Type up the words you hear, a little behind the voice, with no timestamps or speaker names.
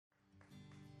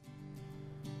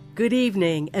Good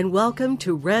evening and welcome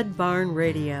to Red Barn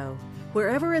Radio.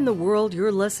 Wherever in the world you're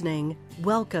listening,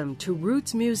 welcome to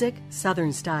Roots Music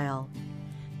Southern Style.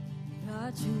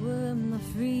 Thought you were my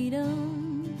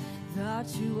freedom, thought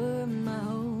you were my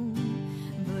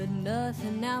home, but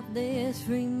nothing out there's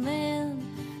free, man,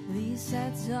 at least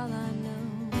that's all I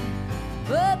know.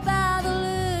 But by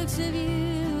the looks of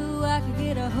you, I could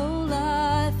get a whole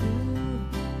lot through.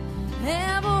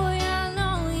 And boy, I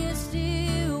know you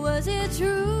still, was it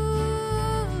true?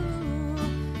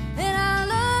 And I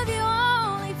love you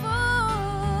only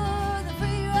for the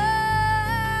free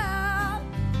ride.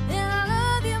 And I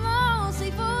love you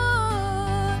mostly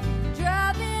for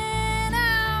driving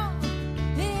out.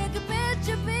 You could bet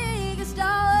your biggest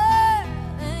dollar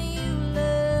that you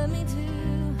love me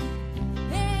too.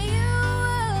 And you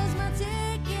was my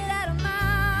ticket out of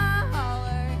my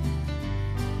heart.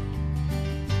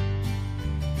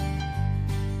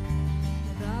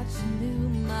 I thought you knew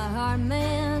my heart,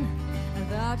 man. I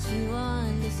thought you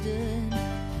understood,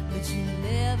 but you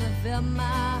never felt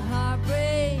my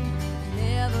heartbreak,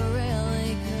 never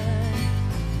really could.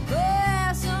 But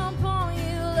at some point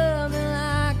you loved me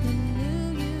like I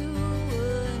knew you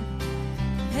would.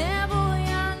 And boy,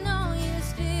 I know you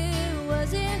still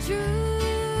wasn't true.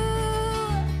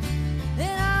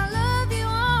 And I love you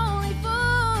only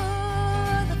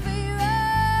for the free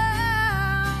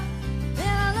ride. And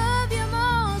I love you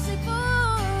mostly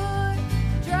for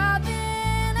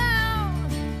dropping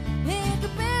out. And you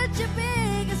could bet your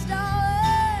biggest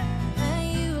dollar that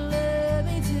you love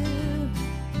me too.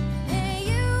 And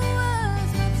you was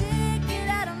my ticket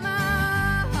out of my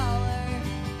heart.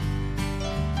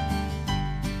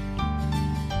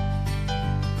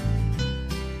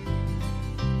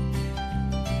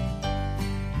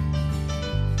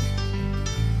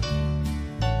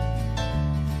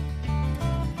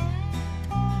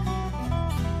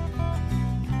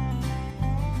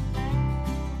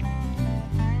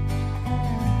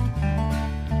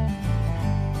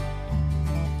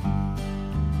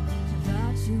 I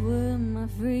thought you were my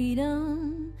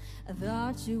freedom, I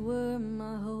thought you were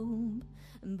my hope,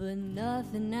 but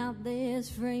nothing out there's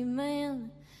free,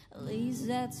 man, at least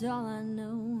that's all I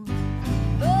know.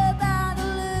 But by the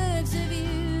looks of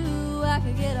you, I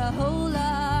could get a whole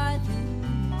lot through.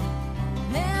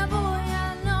 And boy,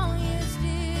 I know you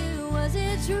still, was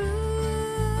it true?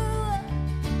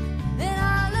 And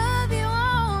I love you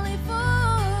only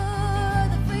for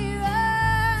the free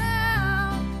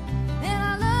ride. And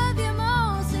I love you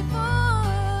mostly for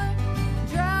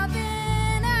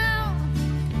driving out.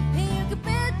 And you could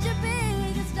bet your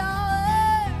biggest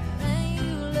dollar that you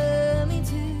love me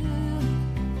too.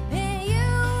 And you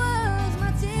was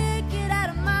my ticket out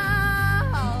of my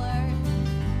heart.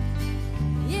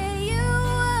 Yeah, you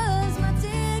was my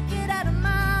ticket out of my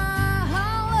heart.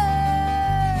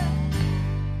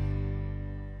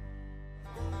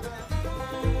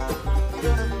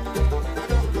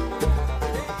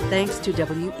 Thanks to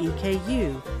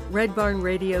WEKU, Red Barn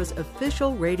Radio's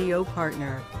official radio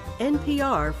partner,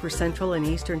 NPR for Central and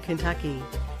Eastern Kentucky.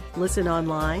 Listen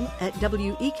online at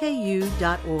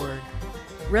weku.org.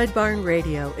 Red Barn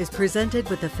Radio is presented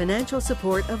with the financial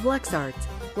support of LexArts,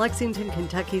 Lexington,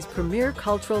 Kentucky's premier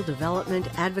cultural development,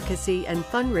 advocacy, and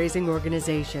fundraising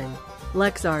organization.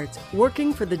 LexArts,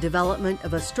 working for the development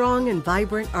of a strong and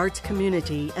vibrant arts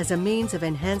community as a means of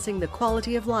enhancing the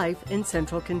quality of life in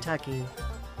Central Kentucky.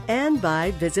 And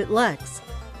by Visit Lex,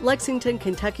 Lexington,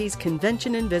 Kentucky's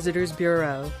Convention and Visitors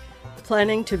Bureau.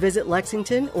 Planning to visit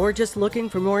Lexington or just looking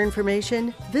for more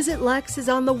information? Visit Lex is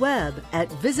on the web at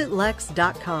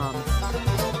visitlex.com.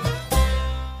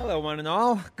 Hello, one and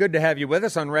all. Good to have you with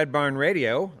us on Red Barn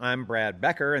Radio. I'm Brad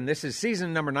Becker, and this is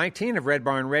season number 19 of Red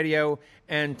Barn Radio.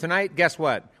 And tonight, guess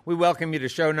what? We welcome you to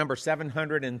show number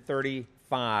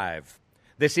 735.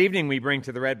 This evening, we bring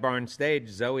to the Red Barn stage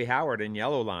Zoe Howard in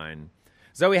Yellow Line.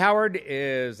 Zoe Howard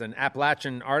is an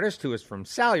Appalachian artist who is from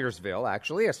Salyersville,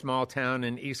 actually, a small town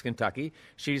in East Kentucky.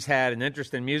 She's had an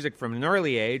interest in music from an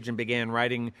early age and began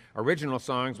writing original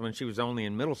songs when she was only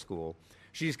in middle school.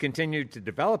 She's continued to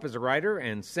develop as a writer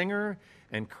and singer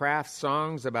and craft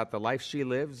songs about the life she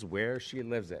lives where she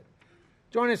lives it.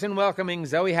 Join us in welcoming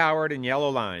Zoe Howard and Yellow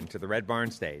Line to the Red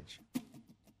Barn stage.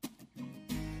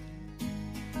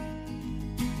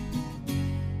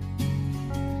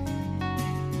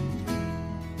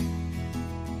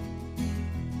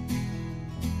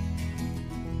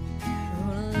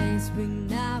 Spring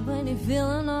night when you're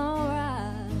feeling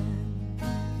alright,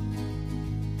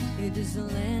 you just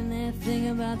land there thinking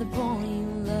about the boy you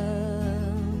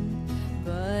love.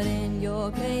 But in your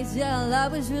case, your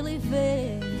love was really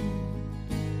fair.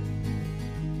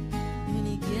 And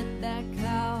you get that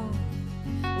call,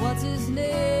 Yes, his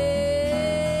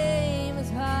name is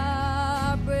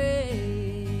heartbreak.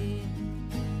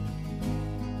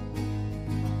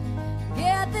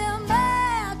 Get them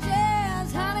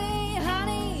matches, honey,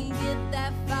 honey. Get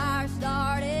that fire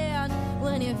started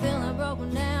when you're feeling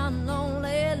broken down,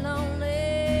 lonely,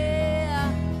 lonely.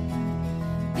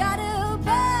 Gotta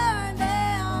burn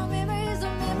down memories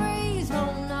of memories.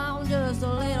 Hold on just a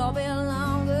little bit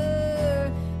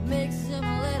longer. Makes them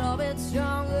a little bit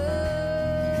stronger.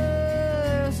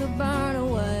 So burn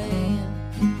away.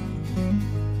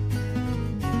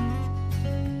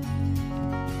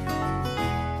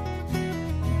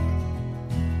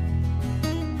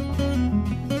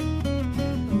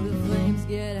 The flames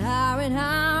get higher and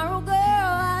higher. Oh, girl,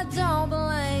 I don't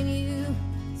blame you.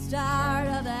 It's tired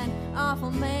of that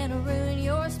awful man to ruin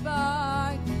your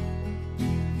spark.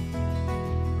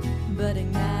 But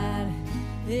ignite,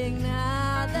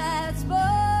 ignite that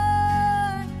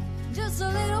spark. Just a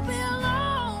little bit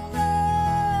longer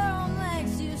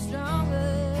makes you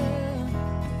stronger.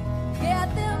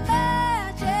 Get them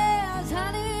matches,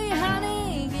 honey,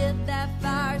 honey. Get that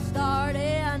fire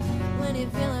started when you're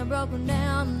feeling broken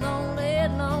down, lonely,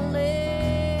 lonely.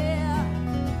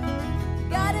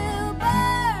 Gotta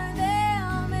burn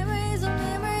down memories of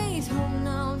memories. Hold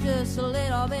on just a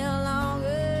little bit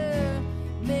longer.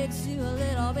 Makes you a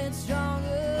little bit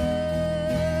stronger.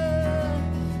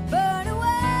 Burn away.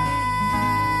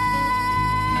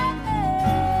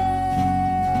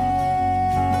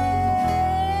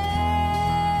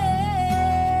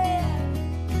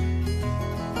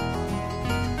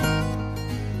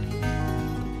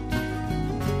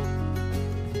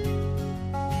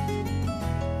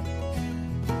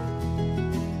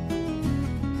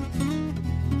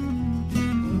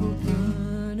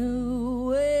 Burn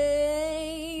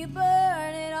away,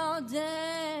 burn it all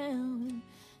down,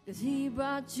 'cause he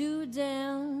brought you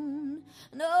down.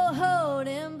 No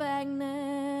holding back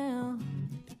now.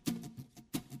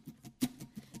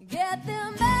 Get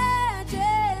them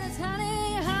matches,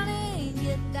 honey, honey.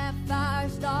 Get that fire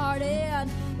started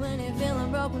when you're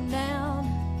feeling broken down,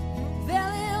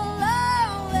 feeling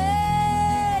lonely.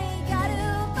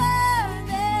 Gotta burn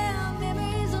down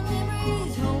memories of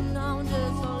memories. Hold on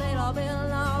just a little bit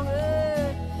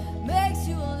longer. Makes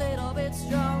you a little bit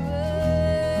stronger.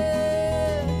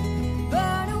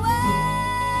 Burn away.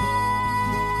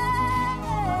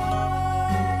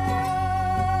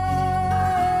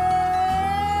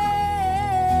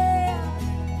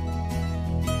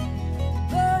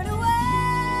 Burn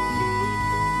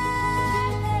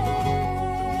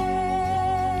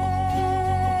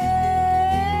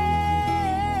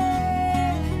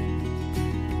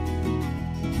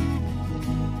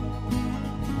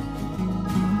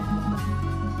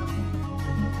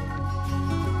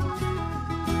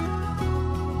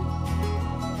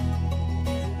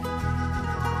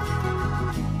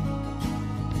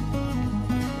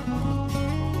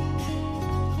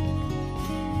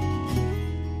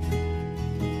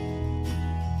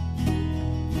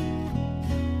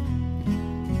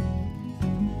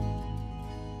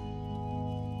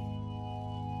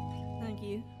Thank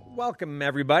you. Welcome,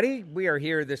 everybody. We are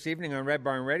here this evening on Red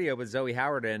Barn Radio with Zoe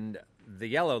Howard and the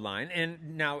Yellow Line.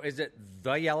 And now, is it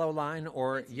the Yellow Line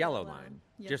or It's Yellow Yellow. Line?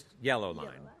 Yep. Just Yellow Line.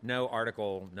 Line. No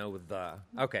article, no the.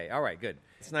 Okay, all right, good.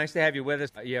 It's nice to have you with us.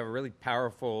 You have a really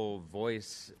powerful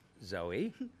voice,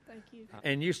 Zoe. Thank you.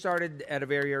 And you started at a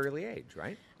very early age,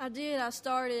 right? I did. I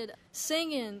started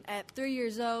singing at 3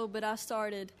 years old, but I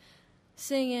started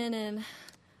singing and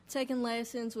taking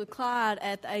lessons with Clyde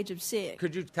at the age of 6.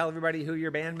 Could you tell everybody who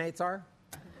your bandmates are?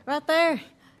 Right there.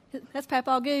 That's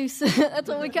Papaw Goose. That's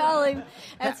what we call him.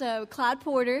 That's Clyde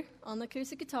Porter on the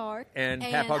acoustic guitar. And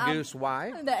Papaw Goose,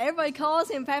 why? Everybody calls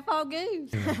him Papaw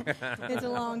Goose. It's a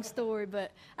long story,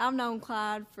 but I've known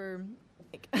Clyde for...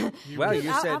 Well, you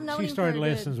said I've known She him started for a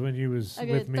good- lessons when you was a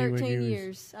with good me 13 when you was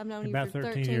years. I've known about him for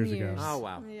 13 13 years ago. Oh,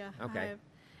 wow. Yeah. Okay. I have.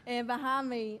 And behind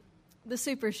me, the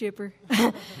super shipper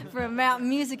from Mountain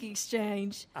Music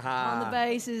Exchange. On the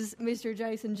bass is Mr.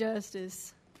 Jason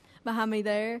Justice. Behind me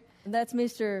there, that's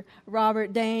Mr.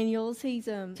 Robert Daniels. He's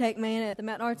a tech man at the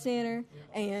Mountain Arts Center,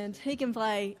 and he can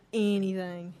play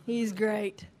anything. He's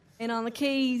great. And on the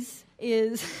keys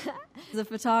is the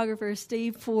photographer,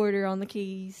 Steve Porter, on the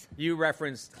keys. you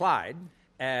referenced Clyde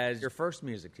as your first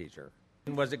music teacher.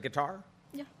 Was it guitar?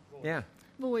 Yeah, Yeah.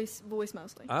 voice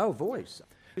mostly. Oh, voice.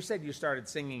 You said you started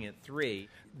singing at 3.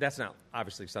 That's not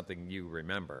obviously something you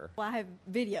remember. Well, I have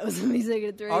videos of me singing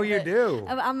at 3. Oh, you but do?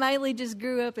 I mainly just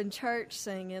grew up in church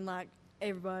singing like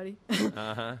everybody.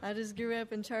 Uh-huh. I just grew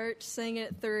up in church singing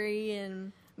at 3,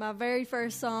 and my very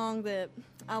first song that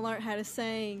I learned how to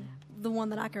sing the one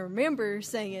that I can remember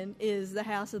singing is "The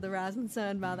House of the Rising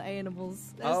Sun" by the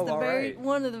Animals. That's Oh, the all right.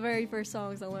 one of the very first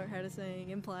songs I learned how to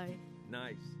sing and play.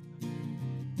 Nice.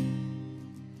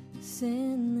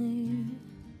 Sitting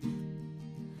there,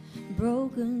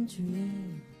 broken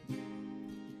tree,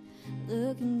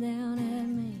 looking down at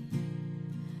me.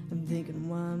 I'm thinking,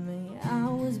 why me? I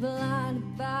was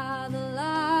blinded by the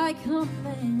light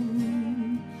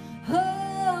coming all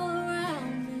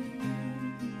around me.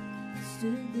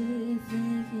 Stood there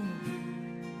thinking,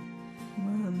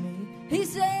 why me? He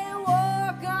said,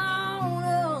 walk on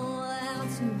out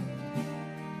to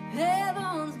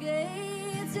heaven's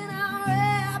gates, and I'll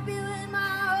wrap you in my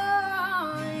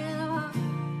arms, and I'll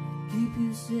keep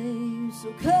you safe.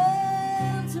 So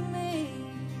come to me.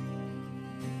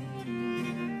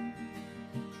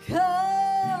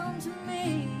 Come to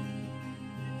me.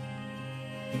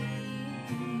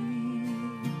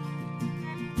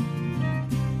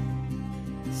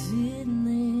 Sitting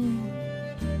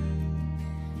there,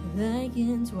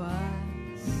 thinking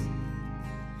twice.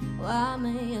 Why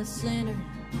me, a sinner,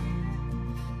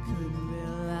 couldn't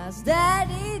realize that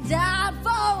he died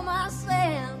for my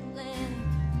sins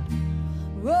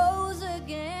and rose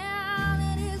again,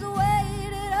 and he's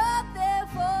waited up there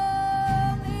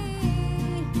for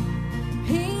me.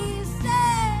 He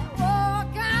said,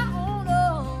 walk on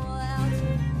out to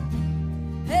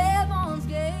heaven's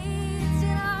gates,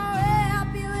 and I'll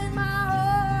wrap you in my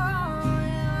arms,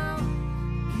 and I'll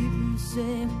keep you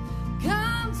safe.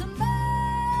 Come to me.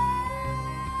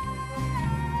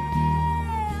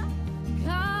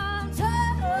 Come to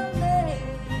me.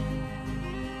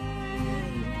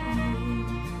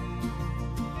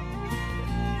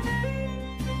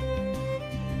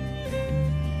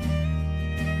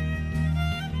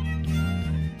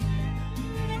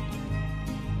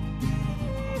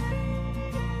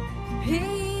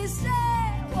 He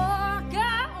said, walk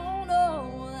on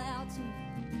out to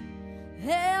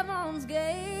heaven's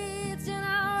gates, and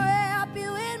I'll wrap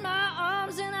you in my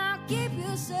arms, and I'll keep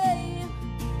you safe.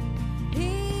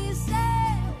 He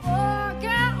said, walk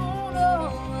on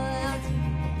out to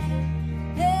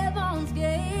heaven's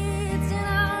gates, and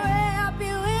I'll wrap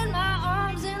you in my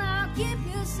arms, and I'll keep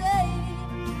you safe.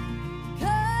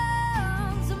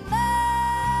 Come to me.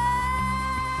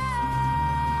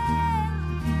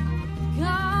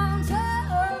 Come to me.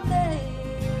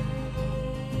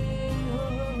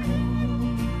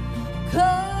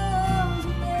 Come to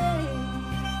me.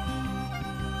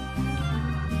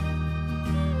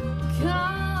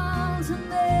 Come to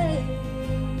me.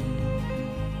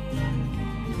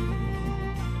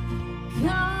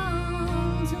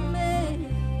 Come to me.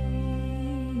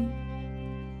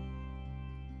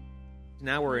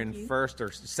 Now we're in first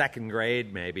or second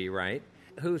grade, maybe, right?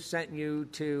 Who sent you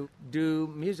to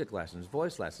do music lessons,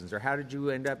 voice lessons, or how did you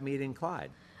end up meeting Clyde?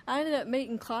 I ended up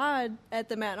meeting Clyde at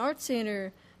the Mountain Arts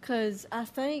Center because I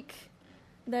think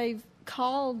they've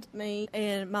called me,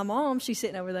 and my mom, she's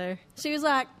sitting over there. She was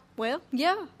like, well,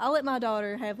 yeah, I'll let my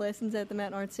daughter have lessons at the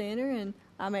Mountain Arts Center, and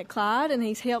I met Clyde, and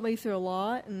he's helped me through a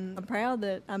lot, and I'm proud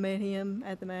that I met him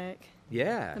at the MAC.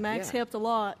 Yeah. The MAC's yeah. helped a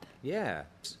lot. Yeah.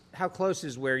 How close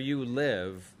is where you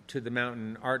live to the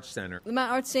Mountain Arts Center? The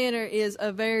Mountain Arts Center is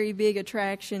a very big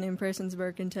attraction in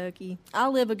Prestonsburg, Kentucky. I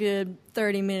live a good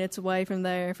 30 minutes away from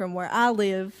there, from where I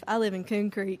live. I live in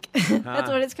Coon Creek. That's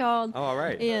what it's called. Oh, all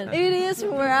right. And it is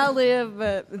from where I live,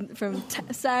 but from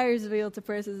Syersville to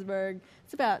Prestonsburg,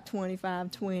 it's about 20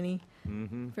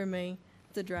 for me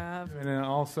to drive. And then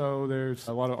also there's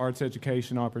a lot of arts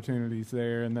education opportunities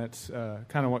there, and that's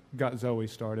kind of what got Zoe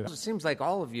started. It seems like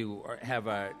all of you have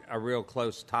a real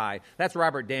close tie. That's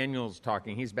Robert Daniels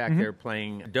talking. He's back there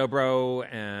playing dobro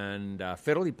and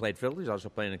fiddle. He played fiddle. He's also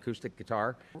playing acoustic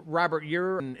guitar. Robert,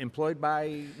 you're employed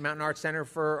by Mountain Arts Center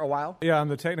for a while? Yeah, I'm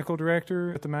the technical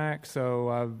director at the MAC, so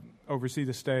I oversee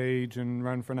the stage and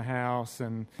run front of house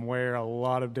and wear a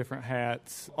lot of different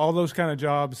hats. All those kind of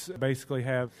jobs basically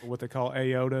have what they call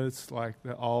AOTAs, like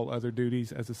the all other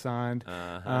duties as assigned.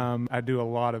 I do a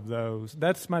lot of those.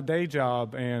 That's my day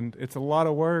job, and it's a lot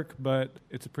of work, but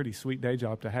it's a pretty sweet day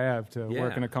job to have, to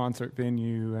work in a concert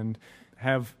venue and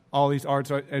have all these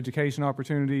arts education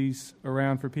opportunities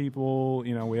around for people.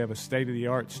 You know, we have a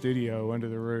state-of-the-art studio under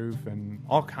the roof and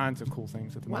all kinds of cool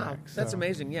things at the Wow, MAC. that's so.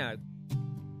 amazing, yeah.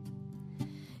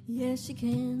 Yes, she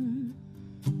can.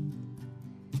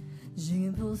 She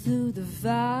can pull through the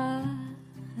fire.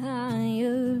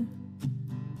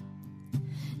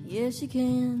 Yes, she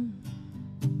can.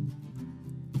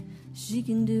 She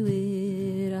can do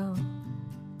it all.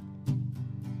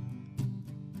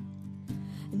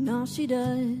 And all she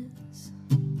does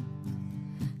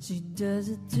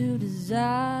it through desire.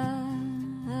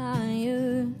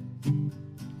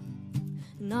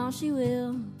 all she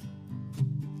will.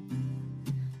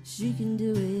 She can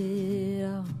do it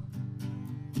all.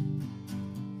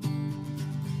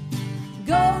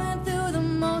 Going through the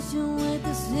motion with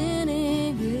the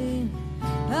sinning green.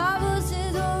 Our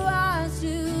voices are rise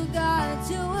to God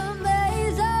to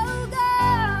amaze. Oh,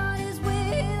 God is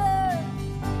with her.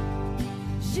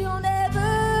 She'll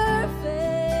never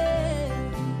fail.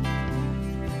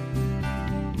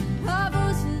 Our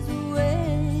voices are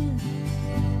raised.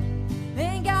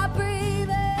 Ain't got breathing.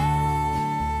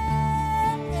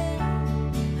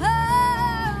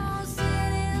 Oh,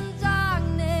 sin in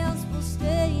darkness will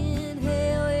stay in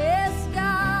hell. Yes,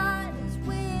 God is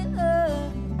with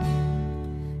her.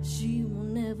 She will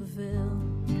never fail.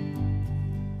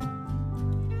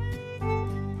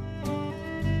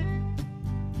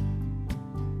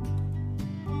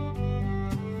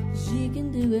 She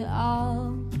can do it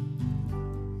all.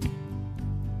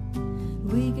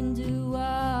 We can do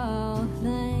all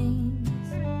things.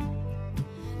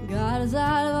 God is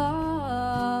out of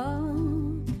all.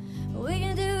 We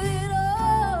can do it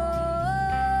all.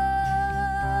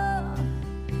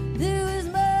 There is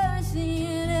mercy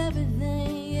in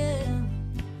everything, yeah.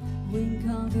 We can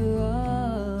conquer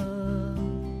all.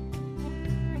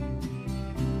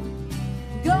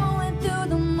 Going through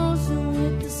the motion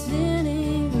with the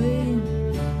sinning green.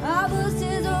 Our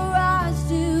voices will rise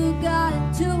to God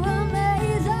and to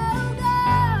amaze. Oh,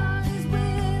 God is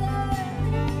with her.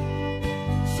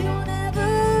 She'll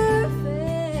never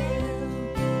fail.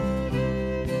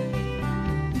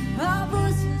 Our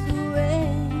voices will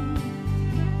raise.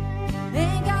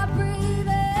 Ain't got breathing.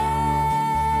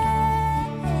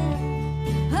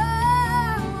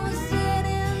 Oh, sin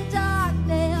in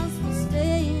darkness will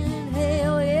stay in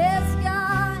hell. Yes,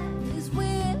 God is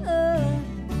with her.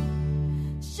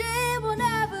 She will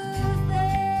never fail.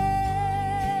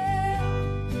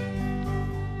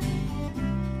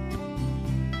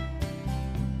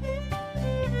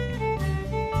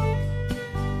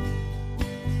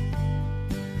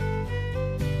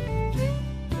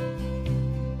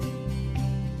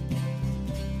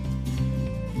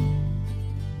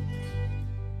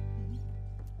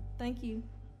 Thank you.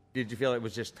 Did you feel it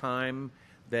was just time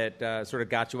that sort of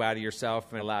got you out of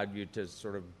yourself and allowed you to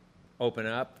sort of open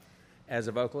up as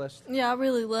a vocalist? Yeah, I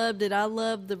really loved it. I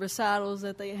loved the recitals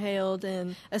that they held,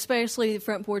 and especially the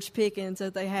front porch pickings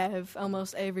that they have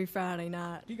almost every Friday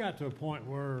night. You got to a point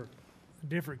where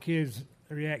different kids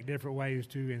react different ways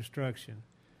to instruction.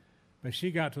 But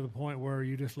she got to the point where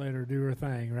you just let her do her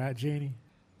thing, right, Jeannie?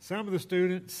 Some of the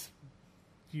students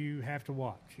you have to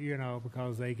watch,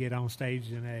 because they get on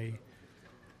stage and they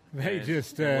And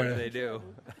just what do they do?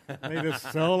 they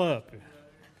just soul up.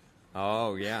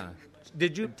 Oh, yeah.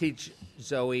 Did you teach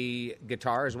Zoe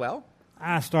guitar as well?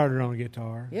 I started on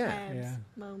guitar. Yeah. Tabs, Yeah.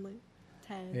 Mommy.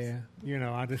 Tabs.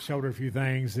 Yeah, I just showed her a few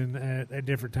things and at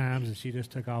different times, and she just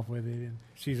took off with it. And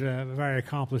she's a very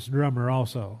accomplished drummer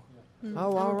also. Oh, I'm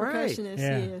all a right. percussionist,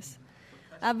 Yeah. yes.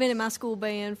 I've been in my school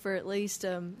band for at least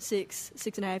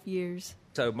 6.5 years.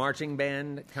 So marching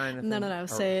band kind of No, thing? no, no, Or-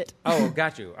 say it. Oh,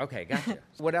 got you. Okay, got you.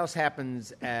 What else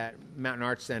happens at Mountain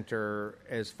Arts Center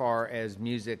as far as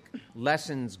music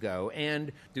lessons go?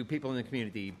 And do people in the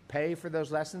community pay for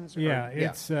those lessons? Yeah,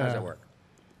 it's, How does that work?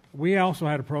 We also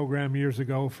had a program years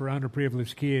ago for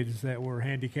underprivileged kids that were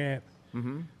handicapped,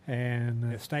 and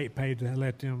the state paid to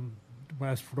let them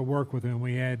us to work with them.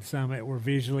 We had some that were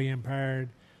visually impaired,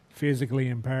 physically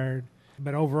impaired,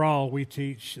 but overall we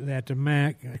teach that to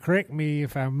Mac. Correct me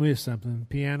if I miss something.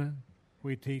 Piano.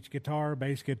 We teach guitar,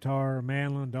 bass guitar,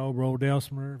 mandolin, dobro,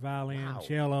 dulcimer, violin, Wow.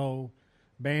 cello,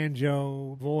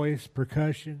 banjo, voice,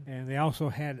 percussion, and they also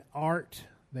had art.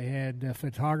 They had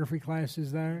photography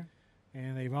classes there.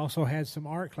 And they've also had some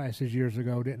art classes years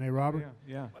ago, didn't they, Robert?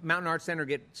 Yeah. Mountain Arts Center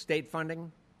get state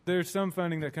funding? There's some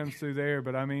funding that comes through there,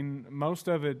 but I mean, most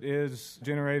of it is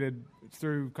generated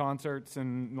through concerts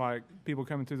and like people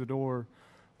coming through the door,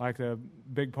 like a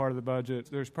big part of the budget.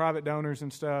 There's private donors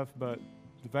and stuff, but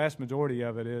the vast majority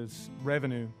of it is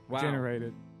revenue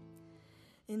generated.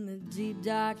 In the deep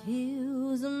dark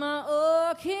hills of my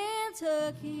old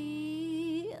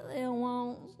Kentucky, there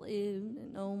once lived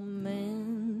an old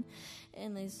man.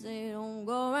 And they say don't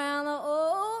go around the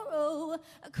old road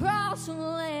across the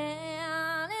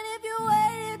land. And if you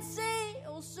wait and see,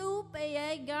 old soup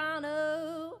ain't gonna.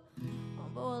 Oh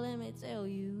boy, let me tell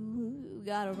you, you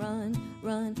gotta run,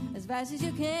 run as fast as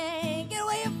you can. Get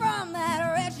away from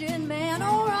that wretched man.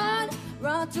 Oh, run,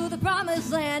 run to the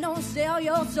promised land. Don't sell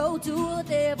your soul to the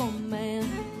devil, man.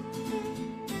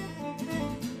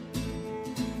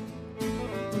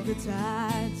 The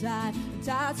tide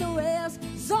to rest.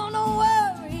 So don't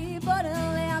worry, but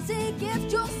unless he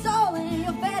gets your soul in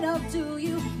your face.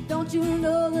 you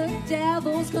know the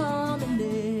devil's coming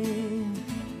in.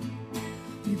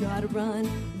 You gotta run,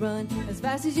 run as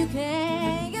fast as you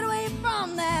can. Get away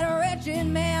from that wretched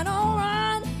man. Oh,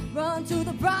 run, run to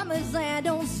the promised land.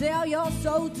 Don't sell your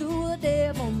soul to the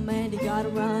devil, man. You gotta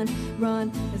run,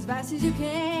 run as fast as you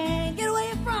can. Get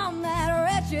away from that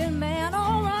wretched man.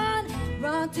 Oh, run,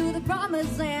 run to the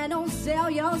promised land. Don't sell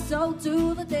your soul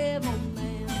to the devil, man.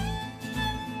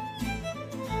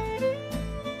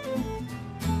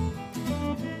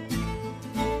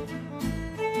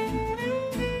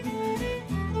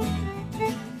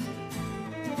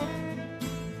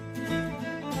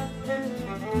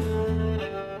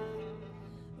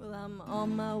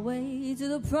 On my way to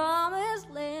the promised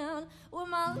land, where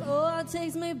my Lord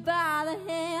takes me by the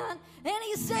hand, and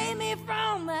he saved me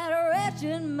from that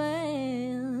wretched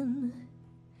man.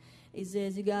 He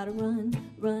says you gotta run,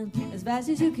 run as fast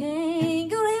as you can.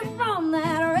 Get away from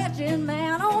that wretched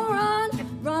man. Oh, run,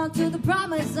 run to the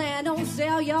promised land. Don't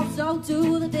sell your soul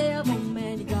to the devil,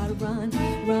 man. You gotta run,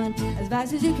 run as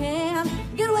fast as you can.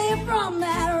 Get away from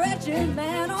that wretched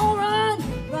man. Oh, run,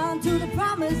 run to the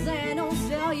promised land. Don't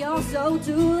sell your soul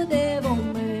to the devil,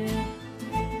 man.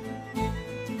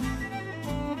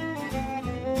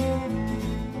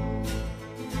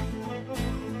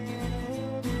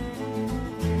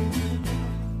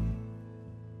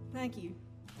 Thank you.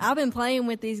 I've been playing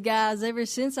with these guys ever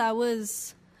since I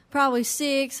was probably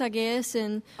 6, I guess,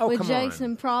 and with come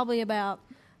Jason on. probably about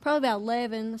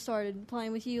 11. I started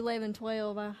playing with you 11,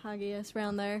 12, I guess,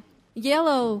 around there.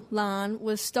 Yellow Line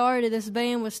was started. This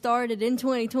band was started in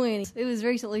 2020. It was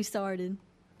recently started.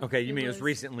 Okay, you mean it was was.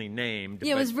 recently named.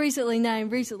 Yeah, it but, was recently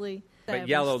named. Recently. But established.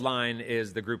 Yellow Line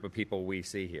is the group of people we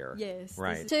see here. Yes.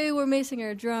 Right. 2, we're missing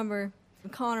our drummer,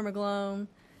 Connor McGlone,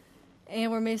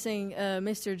 and we're missing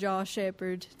Mr. Josh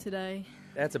Shepard today.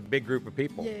 That's a big group of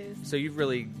people. Yes. So you've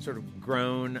really sort of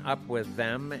grown up with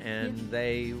them and Yeah.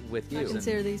 they with you. I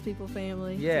consider these people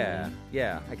family. Yeah,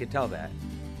 yeah, I can tell that.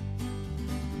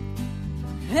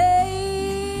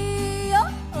 Hey, oh,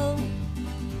 oh.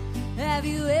 Have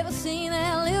you ever seen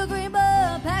that little green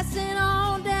bug passing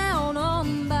on down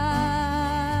on by?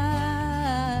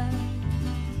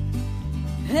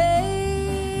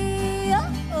 Hey, oh,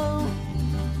 oh.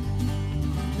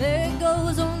 There it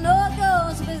goes, oh no it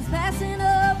goes, if it's passing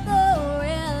up the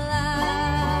red line.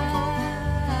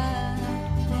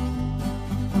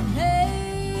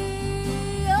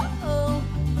 Hey, oh, oh.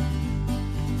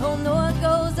 Oh no it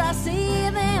goes, I see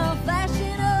them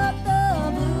flashing up the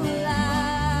blue light.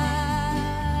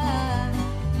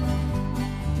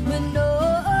 But no,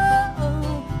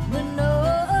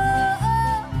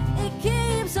 it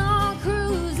keeps on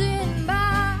cruising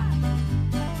by.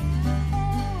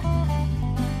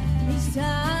 Each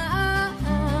time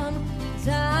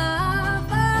flies,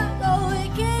 oh,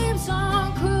 it keeps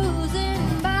on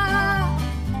cruising by.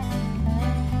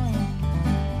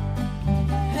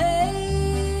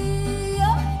 Hey,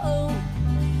 oh,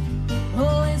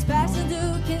 oh, it's passing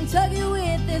through Kentucky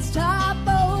with its top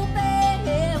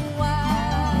open wide.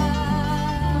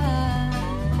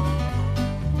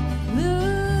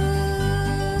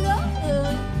 Look,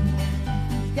 oh,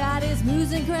 got his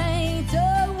moving crane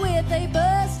towed with a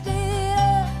busted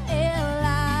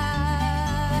headlight.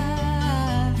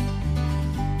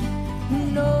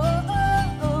 No,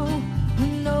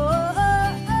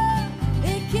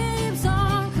 it keeps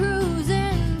on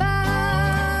cruising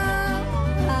by.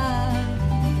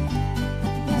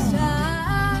 It's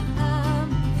time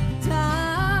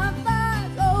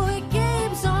flies, oh, it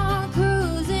keeps on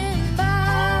cruising by.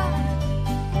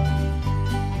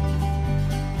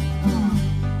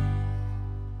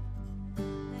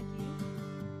 Thank you.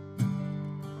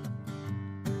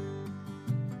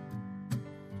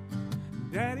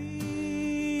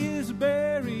 Daddy is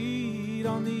buried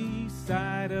on the east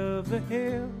side of the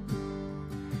hill.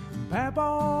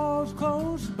 Papa's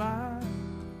close by.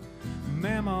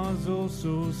 Mama's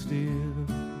also still.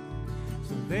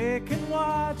 So they can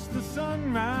watch the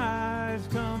sunrise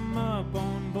come up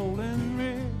on Bowling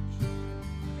Ridge.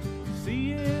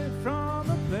 See it from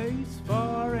a place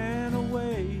far and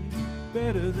away,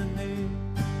 better than they.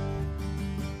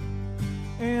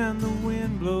 And the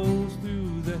wind blows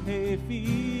through the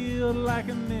hayfield like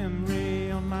a memory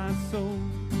on my soul.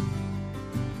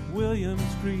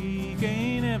 Williams Creek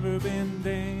ain't ever been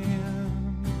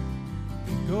dammed.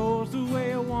 It goes the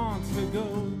way it wants to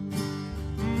go.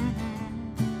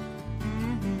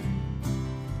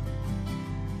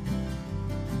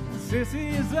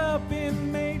 Sissy's up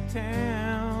in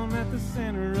Maytown at the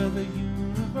center of the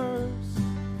universe.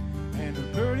 And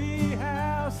her pretty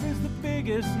house is the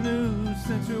biggest news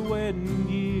since her wedding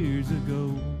years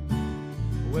ago.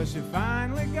 Well, she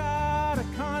finally got a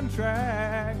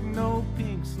contract, no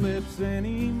pink slips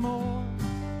anymore.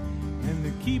 And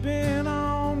they're keeping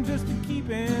on, just to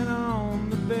keeping on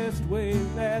the best way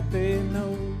that they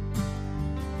know.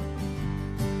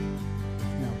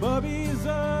 Now Bubby's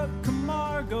up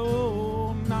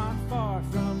Camargo, not far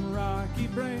from Rocky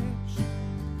Branch,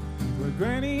 where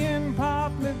Granny and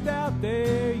Pop lived out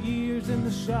their years in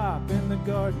the shop and the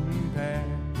garden patch.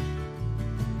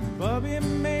 Bubby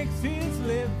makes his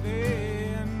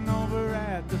living over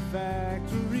at the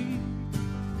factory,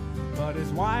 but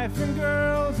his wife and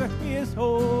girls are his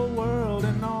whole world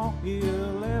and all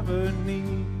he'll ever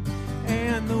need.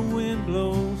 And the wind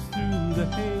blows through the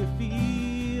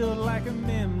hayfield like a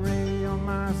memory on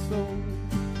my soul.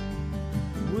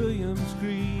 Williams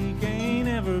Creek ain't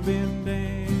ever been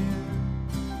dammed,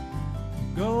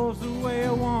 goes the way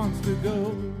it wants to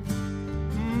go.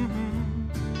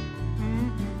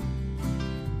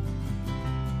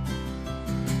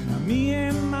 Me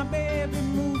and my baby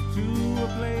moved to a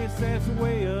place that's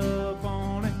way up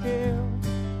on a hill.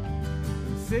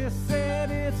 And Sis said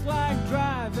it's like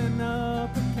driving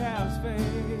up a cow's face.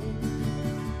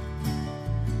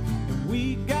 And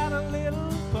we got a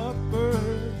little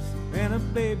puppers and a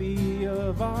baby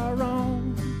of our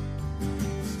own.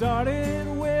 Started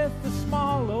with a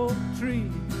small oak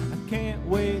tree, I can't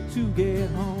wait to get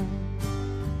home.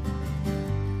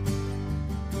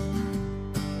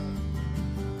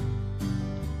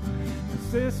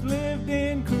 Sis lived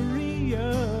in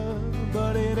Korea,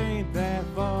 but it ain't that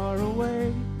far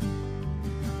away.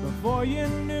 Before you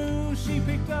knew, she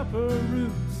picked up her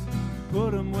roots,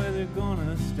 put them where they're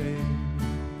gonna stay.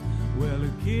 Well,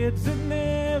 her kids had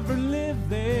never lived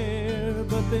there,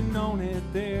 but they'd known it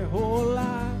their whole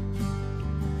lives.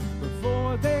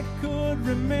 Before they could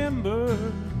remember,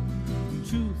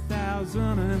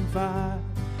 2005,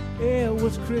 it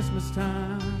was Christmas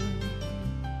time.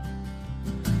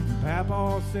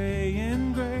 Papaw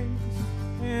saying grace,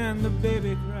 and the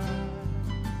baby cried.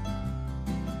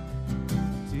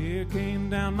 A tear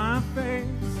came down my face.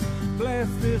 Bless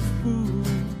this food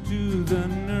to the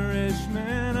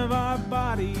nourishment of our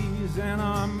bodies and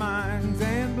our minds,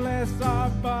 and bless our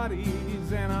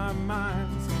bodies and our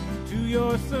minds to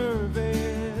your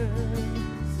service.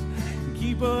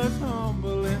 Keep us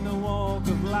humble in the walk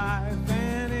of life,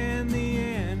 and in the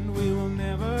end we will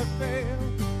never fail.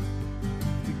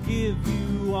 Give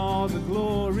you all the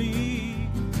glory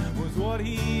was what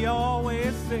he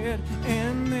always said.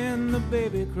 And then the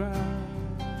baby cried,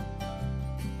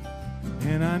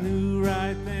 and I knew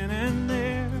right then and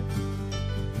there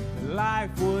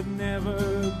life would never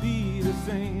be the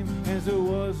same as it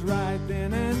was right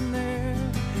then and there.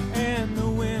 And the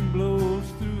wind blows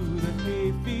through the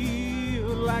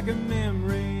hayfield like a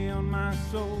memory on my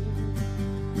soul.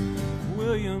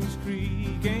 Williams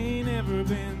Creek ain't ever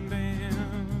been dammed,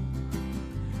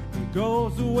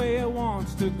 goes the way it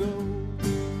wants to go.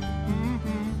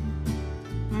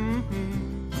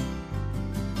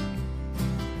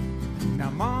 Now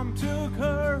Mom took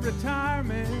her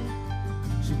retirement,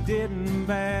 she didn't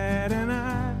bat an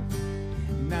eye.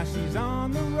 Now she's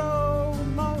on the road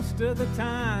most of the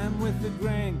time with the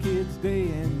grandkids day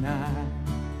and night.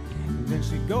 Then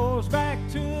she goes back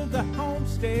to the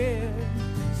homestead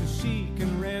so she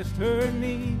can rest her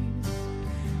knees,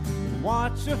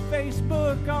 watch a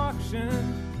Facebook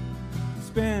auction,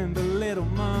 spend a little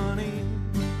money.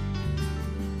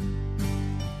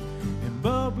 And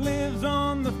Bub lives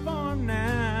on the farm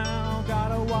now,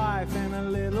 got a wife and a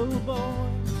little boy.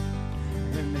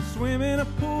 And they swim in a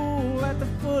pool at the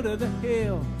foot of the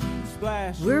hill.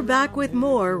 Splash. We're back with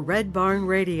more Red Barn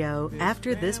Radio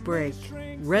after this break.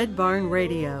 Red Barn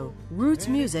Radio, roots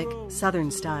music, Southern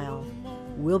style.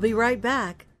 We'll be right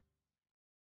back.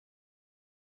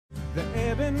 The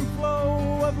ebb and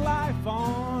flow of life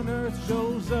on earth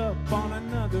shows up on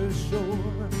another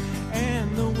shore,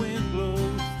 and the wind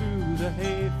blows through the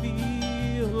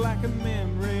hayfield like a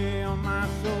memory on my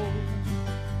soul.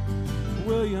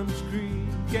 Williams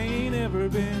Creek ain't ever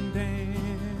been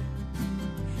dammed,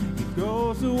 it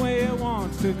goes the way it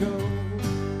wants to go.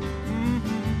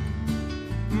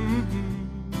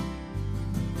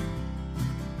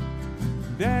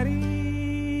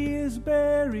 Daddy is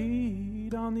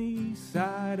buried on the east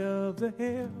side of the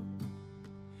hill,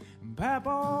 and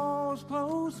Papaw's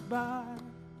close by,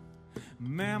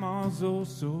 Mama's oh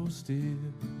so still,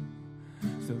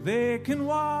 so they can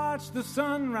watch the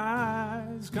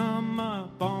sunrise come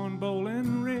up on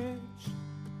Bowling Ridge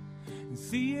and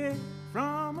see it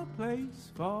from a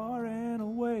place far and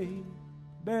away,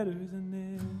 better than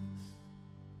this.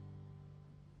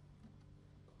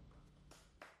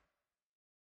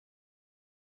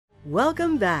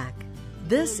 Welcome back.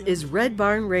 This is Red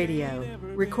Barn Radio,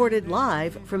 recorded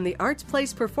live from the Arts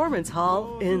Place Performance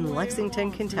Hall in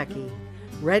Lexington, Kentucky.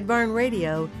 Red Barn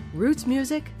Radio, roots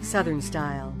music, Southern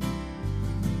style.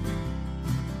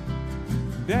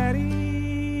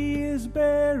 Daddy is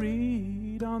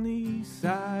buried on the east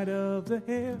side of the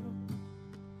hill,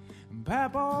 and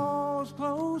Papa's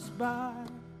close by,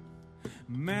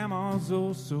 Mama's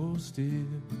oh so still,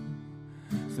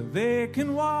 so they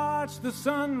can watch the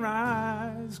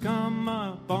sunrise come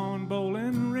up on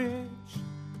Bowling Ridge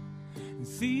and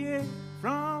see it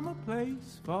from a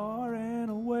place far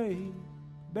and away,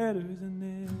 better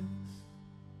than this.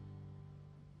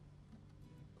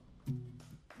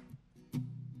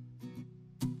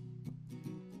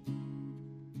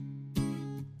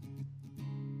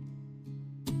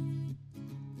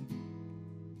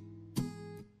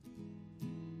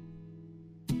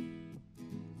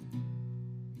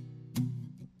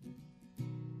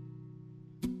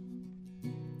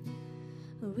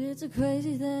 It's a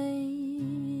crazy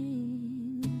thing,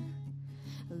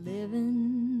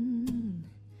 living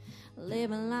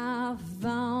life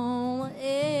on the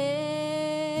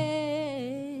edge.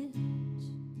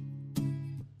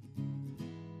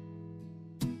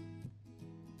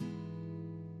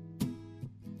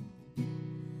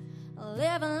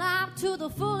 Living life to the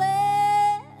fullest,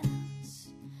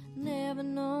 never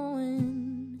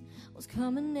knowing what's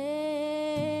coming next.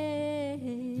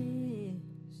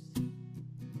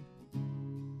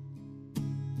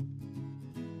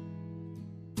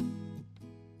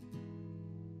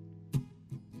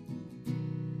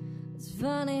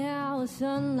 Funny how the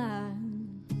sunlight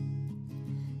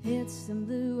hits them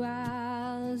blue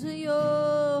eyes of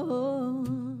yours.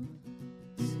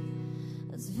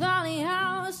 It's funny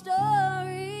how a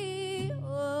story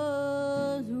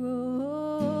was wrote.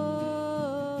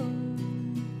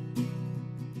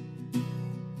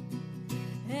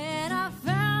 And I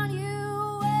found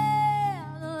you where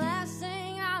the last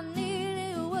thing I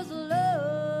needed was love.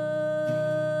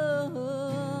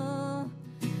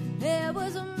 It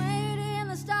was a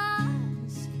the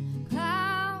stars,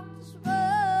 clouds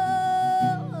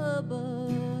above,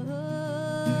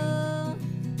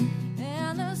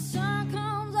 and the sun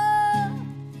comes up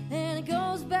and it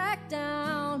goes back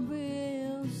down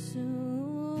real soon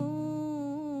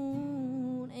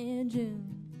in June.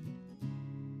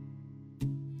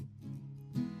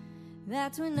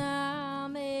 That's when I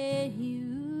met you,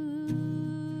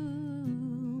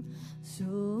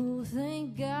 so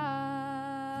thank God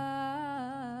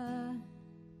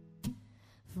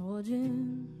for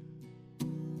June.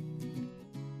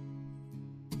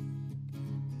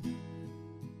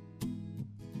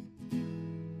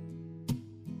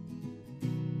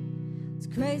 It's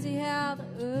crazy how the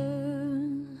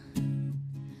earth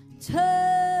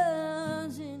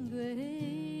turns in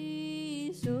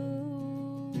gray.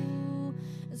 So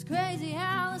it's crazy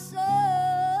how the sun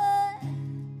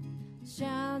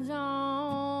shines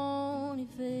on your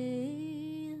face.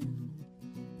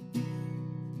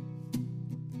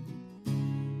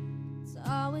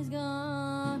 Always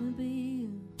gonna be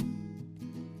you.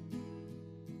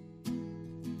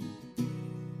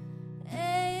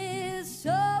 It's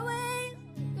always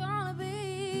gonna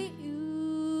be you.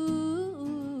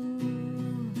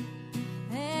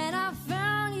 And I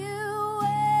found you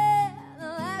where the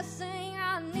last thing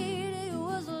I needed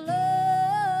was love.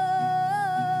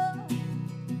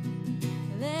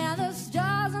 Then the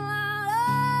stars light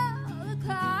up, the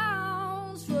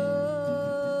clouds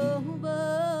roll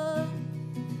above.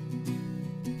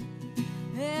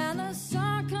 And the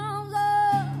sun comes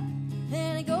up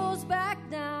and it goes back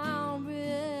down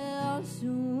real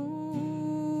soon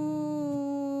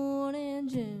in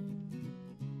June.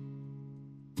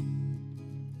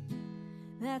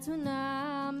 That's when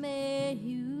I met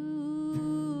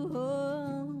you.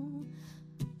 Oh,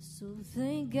 so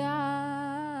thank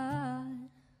God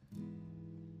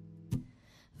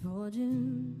for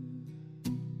June.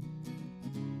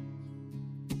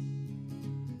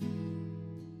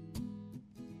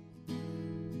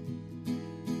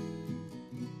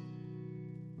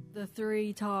 The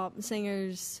three top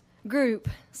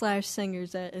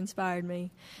group/singers that inspired me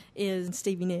is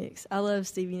Stevie Nicks. I love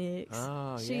Stevie Nicks.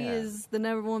 Oh, she yeah. is the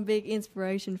number one big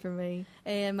inspiration for me.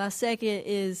 And my second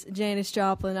is Janis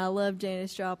Joplin. I love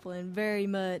Janis Joplin very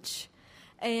much.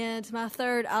 And my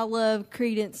third, I love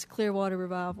Creedence Clearwater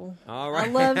Revival. All right.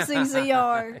 I love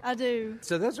CCR. I do.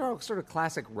 So those are all sort of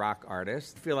classic rock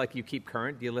artists. Feel like you keep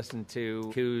current? Do you listen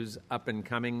to who's up and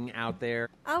coming out there?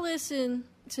 I listen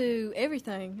to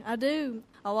everything. I do.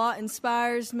 A lot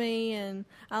inspires me, and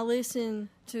I listen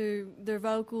to their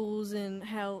vocals and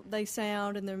how they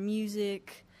sound and their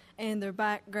music. and their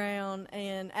background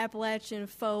and Appalachian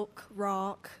folk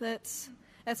rock. That's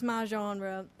my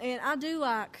genre. And I do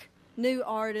like new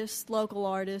artists, local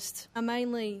artists. I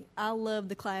love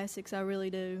the classics. I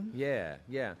really do. Yeah,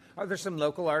 yeah. Are there some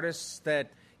local artists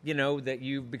that that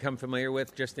you've become familiar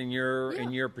with just in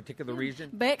your particular region?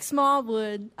 Beck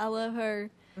Smallwood, I love her.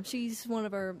 She's one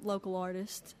of our local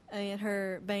artists, and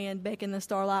her band Beck and the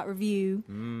Starlight Review.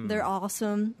 They're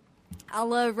awesome. I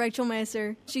love Rachel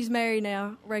Messer. She's married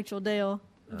now, Rachel Dell.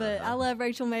 But I love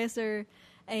Rachel Messer,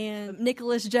 and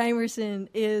Nicholas Jamerson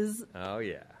is... Oh,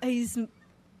 yeah. He's...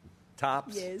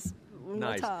 Tops? Yes.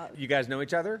 Nice. Top. You guys know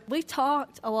each other? We've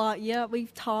talked a lot, yeah.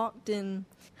 We've talked, and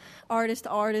artist to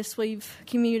artist, we've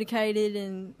communicated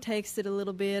and texted a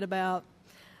little bit about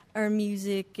our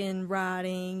music and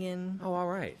writing. And Oh, all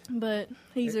right. But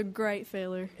he's a great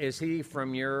feller. Is he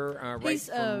from your... He's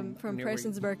from near where you-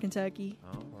 Prestonsburg, Kentucky.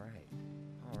 All right.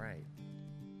 All right.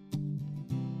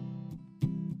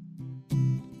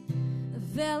 I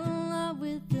fell in love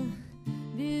with a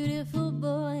beautiful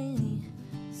boy, and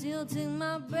he still took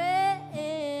my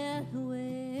breath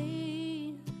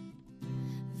away.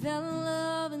 Fell in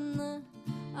love in the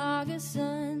August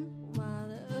sun while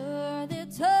the earth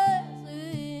it turns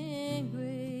in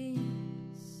grace.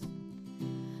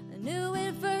 I knew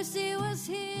at first he was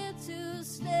here to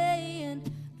stay,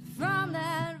 and from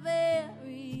that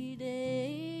very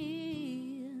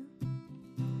day,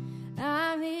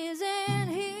 I'm his and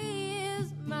he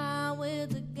is mine. We're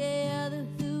together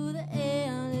through the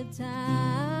end of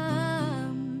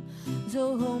time.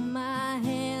 So hold my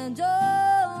hand,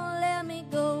 don't let me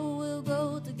go. We'll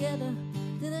go together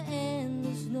to the end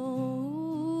of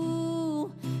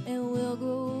snow, and we'll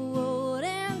grow old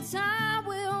and time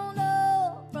will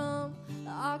know from the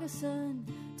August sun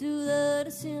to the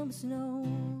December snow.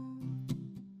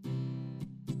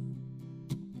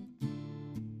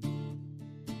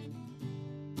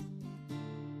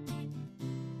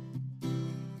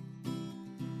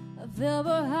 I've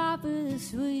ever had the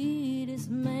sweetest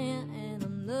man, and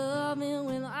I'm loving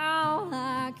with all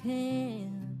I can.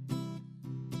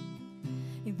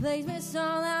 He plays me a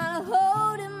song that I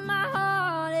hold in my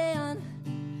heart, and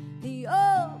he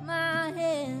holds my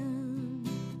hand.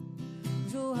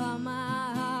 So how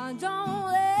my heart, don't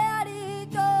let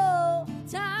it go.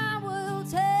 Time will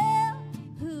tell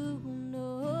who will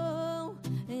know,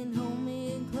 and hold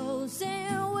me close,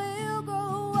 and we'll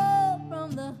grow up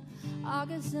from the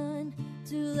August sun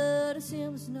to the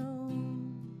December snow.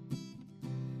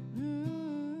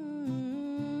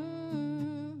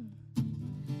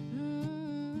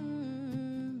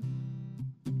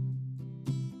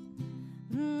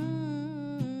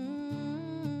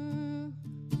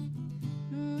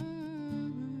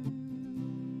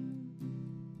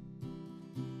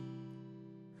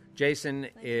 Jason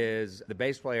is the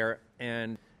bass player,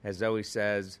 and as Zoe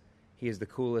says, he is the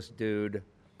coolest dude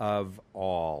of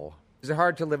all. Is it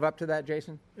hard to live up to that,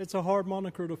 Jason? It's a hard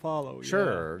moniker to follow.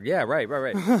 Sure. Yeah, right.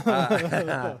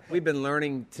 We've been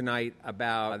learning tonight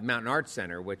about Mountain Arts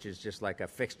Center, which is just like a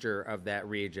fixture of that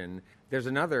region. There's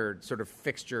another sort of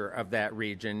fixture of that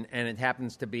region, and it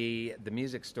happens to be the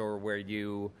music store where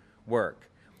you work.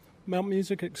 Mountain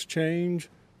Music Exchange,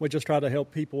 we just try to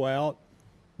help people out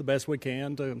the best we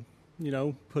can to,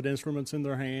 put instruments in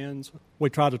their hands.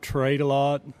 We try to trade a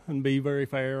lot and be very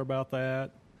fair about that.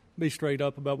 Be straight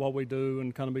up about what we do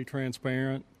and kind of be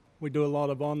transparent. We do a lot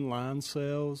of online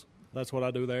sales. That's what I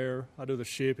do there. I do the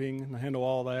shipping and I handle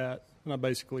all that. And I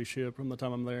basically ship from the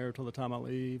time I'm there till the time I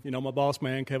leave. My boss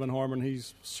man, Kevin Harmon,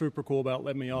 he's super cool about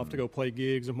letting me off to go play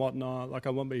gigs and whatnot. Like I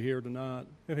wouldn't be here tonight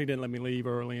if he didn't let me leave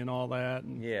early and all that.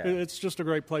 And yeah. It's just a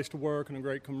great place to work and a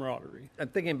great camaraderie. I'm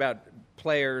thinking about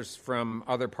players from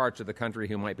other parts of the country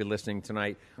who might be listening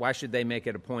tonight. Why should they make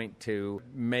it a point to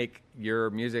make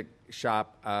your music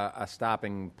shop a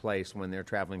stopping place when they're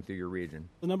traveling through your region?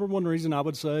 The number one reason I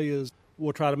would say is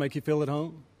we'll try to make you feel at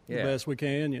home. The best we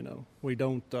can, We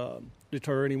don't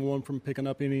deter anyone from picking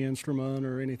up any instrument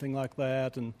or anything like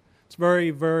that. And it's very,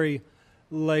 very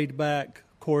laid-back,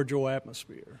 cordial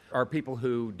atmosphere. Are people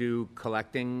who do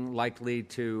collecting likely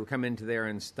to come into there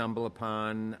and stumble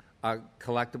upon a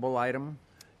collectible item?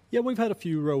 Yeah, we've had a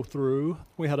few roll through.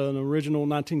 We had an original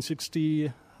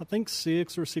 1960, I think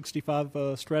 6 or 65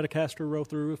 Stratocaster roll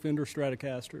through, a Fender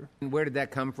Stratocaster. And where did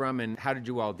that come from, and how did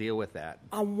you all deal with that?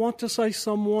 I want to say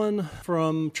someone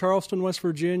from Charleston, West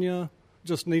Virginia,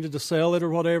 just needed to sell it or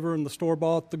whatever, and the store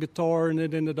bought the guitar, and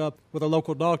it ended up with a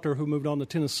local doctor who moved on to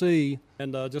Tennessee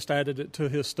and just added it to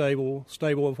his stable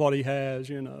of what he has,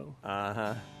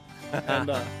 Uh-huh.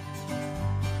 And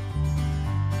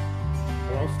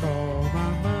Lost all my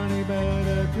money, but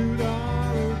a $2 bill,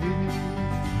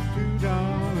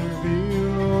 $2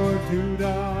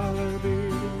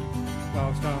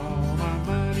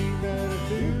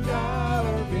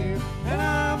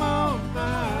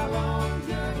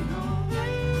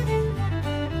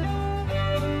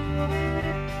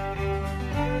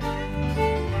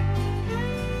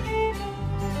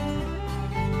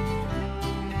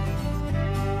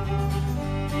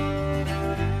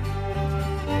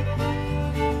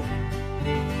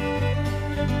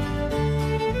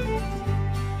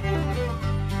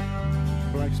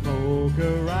 like smoke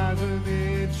arising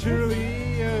in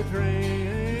surely a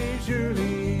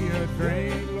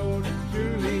train, Lord,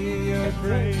 surely a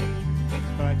train.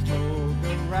 Like smoke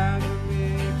arising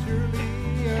in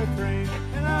surely a train,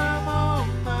 and I'm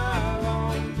on my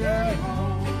long journey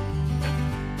home.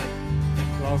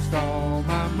 Lost all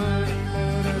my money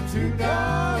but a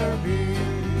 $2 bill,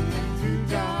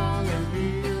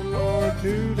 Lord,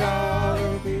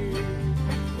 $2 bill.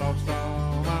 Lost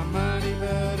all my money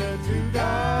but a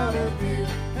 $2 bill,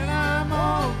 and I'm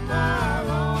on my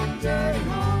long journey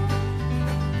home.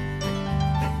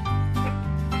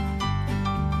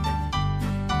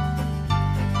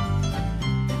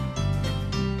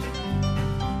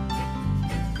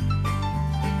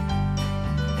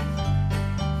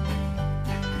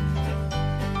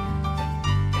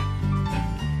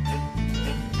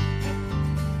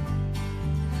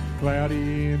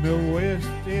 Cloudy in the west,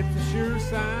 it's a sure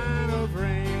sign of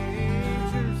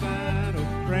rain, sure sign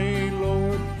of rain,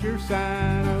 Lord, sure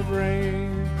sign of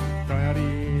rain. Cloudy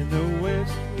in the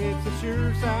west, it's a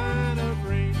sure sign of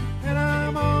rain, and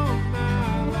I'm on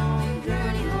my long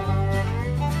journey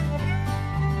home.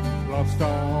 Lost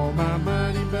all my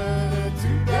money but a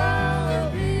 $2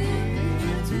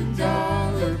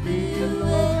 bill,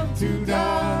 Lord, $2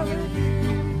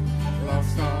 bill.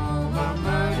 Lost all my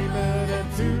money but a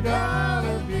 $2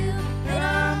 bill, and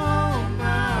I'm on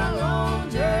my long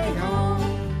journey home.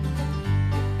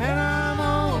 And I'm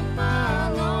on my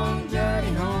long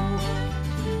journey home.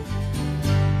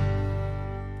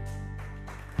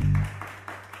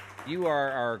 You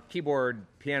are our keyboard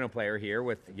piano player here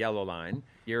with Yellow Line.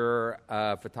 You're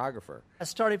a photographer. I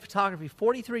started photography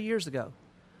 43 years ago.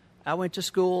 I went to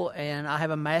school, and I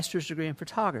have a master's degree in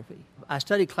photography. I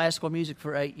studied classical music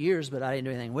for 8 years, but I didn't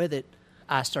do anything with it.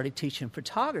 I started teaching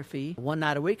photography one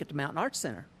night a week at the Mountain Arts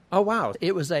Center. Oh, wow.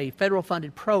 It was a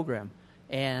federal-funded program,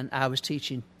 and I was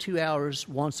teaching 2 hours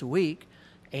once a week,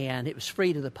 and it was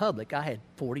free to the public. I had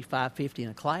 45, 50 in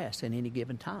a class at any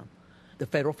given time. The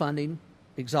federal funding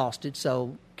exhausted,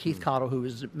 so Keith Cottle, who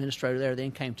was the administrator there, then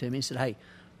came to me and said, "Hey,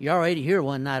 you're already here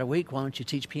one night a week. Why don't you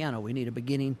teach piano? We need a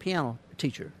beginning piano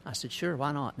teacher." I said, "Sure,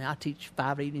 why not?" Now I teach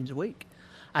 5 evenings a week.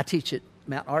 I teach at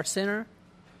Mountain Arts Center,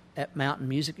 at Mountain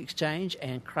Music Exchange,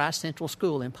 and Christ Central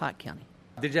School in Pike County.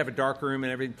 Did you have a dark room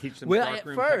and everything? Teach them Well, dark at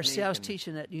room first, I was technique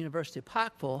teaching at the University of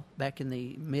Pikeville back in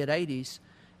the mid-'80s,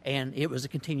 and it was a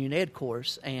continuing ed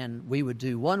course, and we would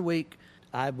do 1 week.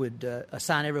 I would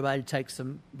assign everybody to take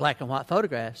some black and white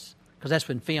photographs, because that's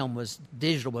when film was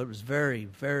digital, but it was very,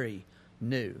 very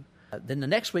new. Then the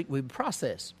next week, we would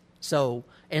process. So,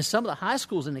 and some of the high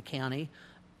schools in the county,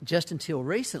 just until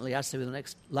recently, I'd say within the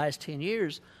last 10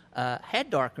 years, had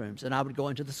dark rooms, and I would go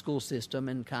into the school system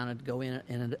and kind of go in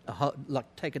and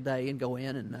like take a day and go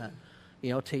in and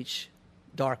teach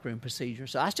dark room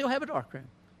procedures. So I still have a dark room,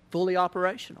 fully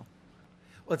operational.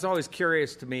 Well, it's always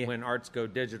curious to me when arts go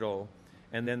digital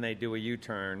and then they do a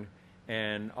U-turn,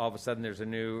 and all of a sudden there's a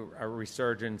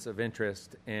resurgence of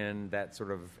interest in that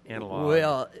sort of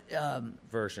analog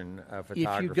version of photography.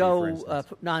 If you go, for instance.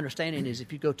 my understanding is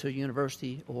if you go to a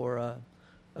university or a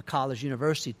college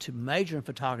university to major in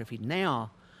photography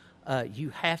now,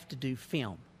 you have to do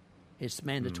film. It's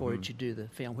mandatory that you do the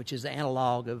film, which is the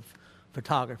analog of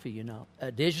photography,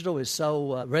 Digital is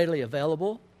so readily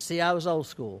available. See, I was old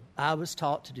school. I was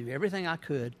taught to do everything I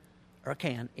could or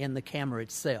can in the camera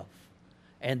itself.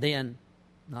 And then,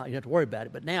 you don't have to worry about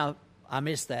it. But now, I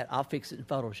miss that. I'll fix it in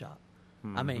Photoshop.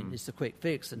 I mean, it's a quick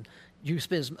fix. And you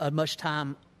spend as much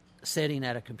time setting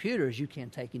at a computer as you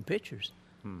can taking pictures.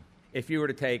 If you were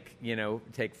to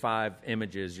take 5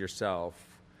 images yourself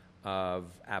of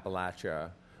Appalachia,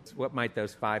 what might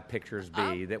those 5 pictures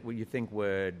be that you think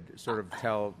would sort of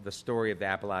tell the story of the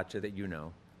Appalachia that you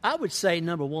know? I would say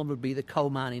number one would be the coal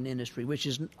mining industry, which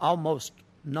is almost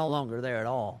no longer there at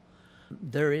all.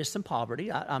 There is some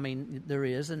poverty. I mean, there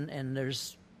is, and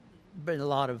there's been a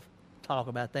lot of talk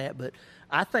about that. But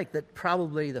I think that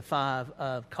probably the 5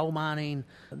 of coal mining,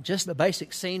 just the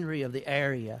basic scenery of the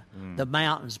area, the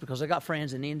mountains, because I got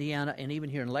friends in Indiana and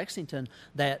even here in Lexington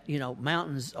that,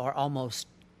 mountains are almost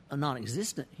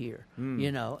non-existent here.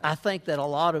 I think that a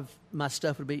lot of my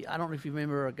stuff would be, I don't know if you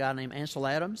remember a guy named Ansel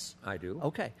Adams. I do.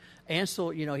 Okay. Ansel,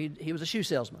 he was a shoe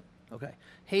salesman. Okay.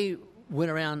 He went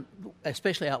around,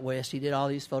 especially out west, he did all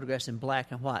these photographs in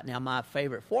black and white. Now, my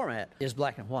favorite format is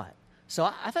black and white. So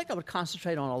I think I would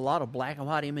concentrate on a lot of black and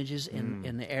white images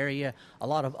in the area, a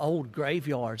lot of old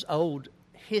graveyards, old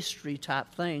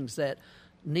history-type things that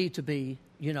need to be,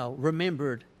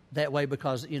 remembered that way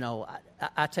because,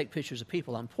 I take pictures of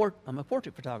people. I'm a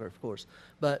portrait photographer, of course.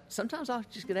 But sometimes I'll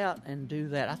just get out and do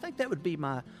that. I think that would be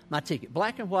my ticket.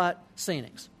 Black and white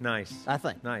scenics. Nice. I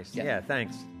think. Nice. Yeah. Yeah,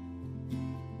 thanks.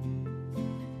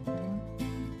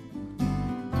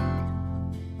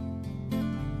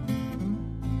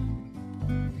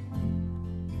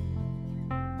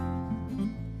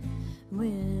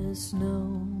 With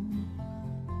snow,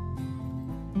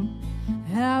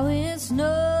 how it snows,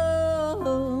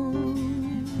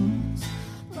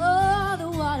 oh, the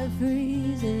water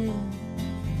freezes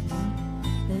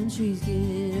and trees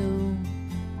get old.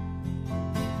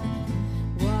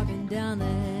 Walking down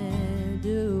that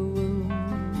dirt road,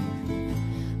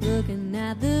 looking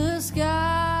at the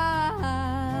sky,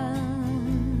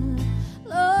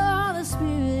 Lord, the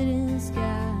spirit in the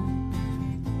sky,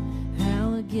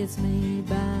 how it gets me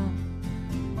by.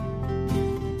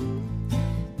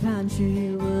 Pine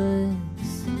tree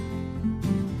woods,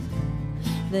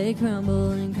 they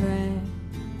crumble and crack.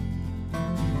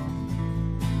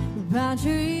 Pine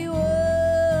tree woods,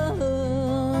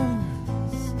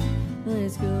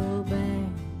 let's go back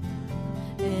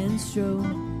and stroll.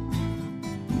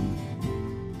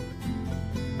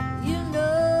 You know,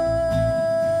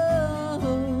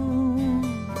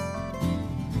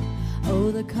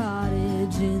 oh, the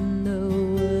cottage in the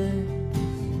woods,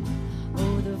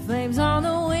 oh, the flames on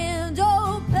the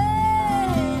window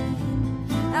pane,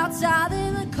 outside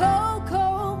in the cold,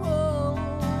 cold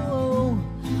road,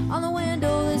 on the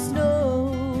window there's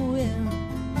snow, yeah.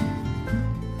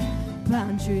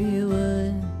 Pine tree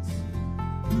woods,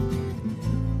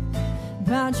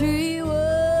 pine tree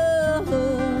woods,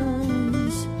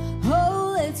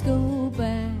 oh, let's go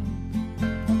back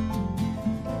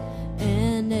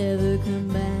and never come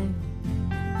back,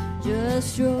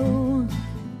 just stroll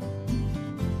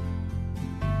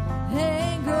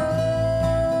and grow.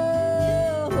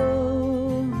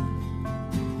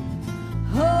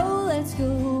 Oh, let's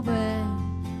go back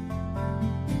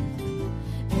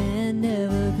and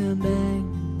never come back,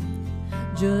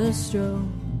 just stroll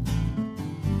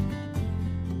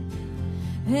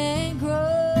and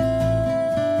grow.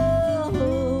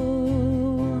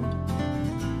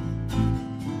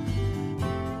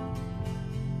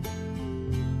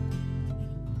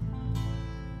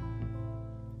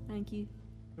 Thank you.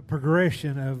 The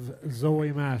progression of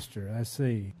Zoe Meister, I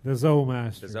see. The Zoe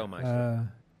Meister. The Zoe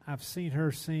Meister. I've seen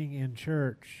her sing in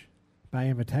church by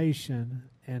invitation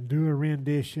and do a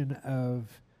rendition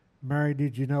of Mary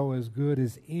Did You Know as good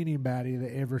as anybody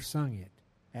that ever sung it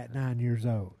at 9 years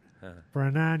old. For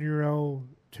a 9-year-old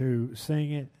to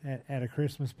sing it at a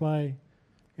Christmas play,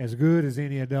 as good as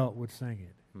any adult would sing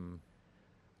it. Of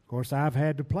course, I've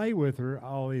had to play with her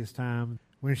all this time.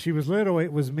 When she was little,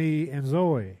 it was me and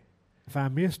Zoe. If I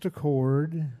missed a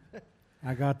chord,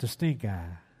 I got the stink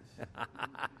eye.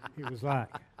 He was like,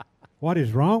 "What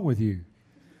is wrong with you?"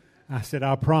 I said,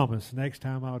 "I promise, next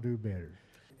time I'll do better."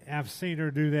 I've seen her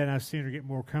do that, and I've seen her get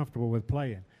more comfortable with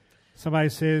playing. Somebody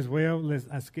says, "Well,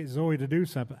 let's get Zoe to do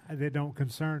something." That don't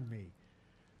concern me.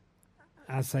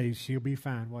 I say she'll be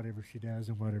fine, whatever she does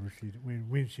and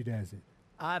when she does it.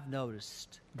 I've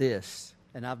noticed this,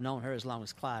 and I've known her as long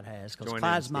as Clyde has, because Join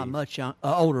Clyde's in, my Steve. much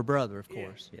older brother, of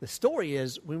course. Yeah. The story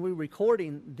is, when we were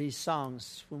recording these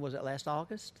songs, when was it, last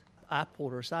August? I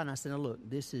pulled her aside and I said, "Now look,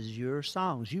 this is your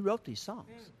songs. You wrote these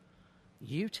songs.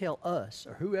 You tell us,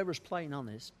 or whoever's playing on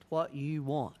this, what you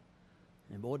want."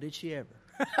 And boy, did she ever.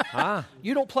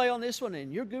 You don't play on this one,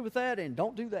 and you're good with that, and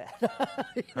don't do that.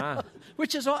 You know?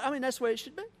 Which is, I mean, that's the way it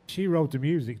should be. She wrote the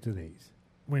music to these.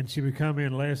 When she would come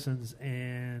in lessons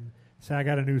and say, "I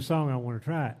got a new song, I want to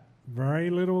try it," very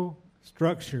little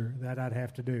structure that I'd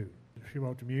have to do. She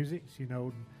wrote the music. She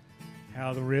knew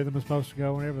how the rhythm was supposed to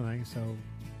go and everything. So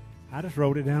I just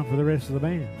wrote it down for the rest of the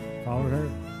band. Followed her.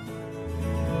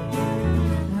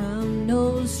 I'm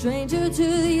no stranger to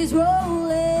these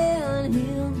rolling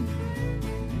hills.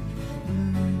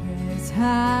 It's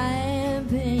high and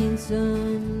pink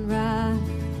sunrise,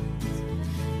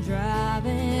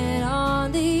 driving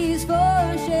on these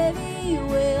four Chevy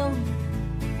wheels.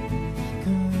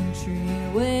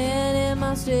 Country wind in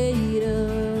my state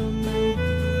of mind.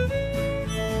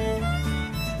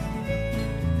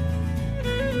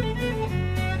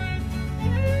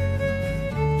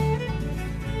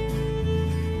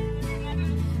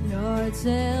 Yard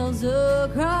sales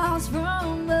across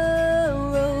from the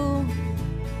road.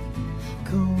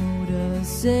 Coda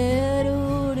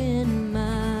settled in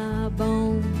my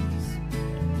bones.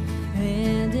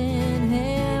 Hand in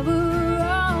hand we're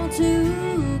all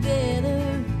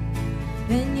together,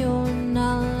 and you're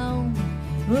not alone.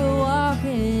 We're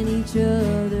walking each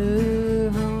other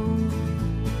home.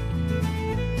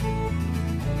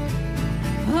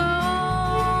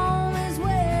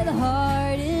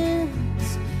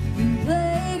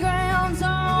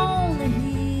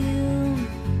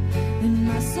 and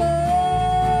my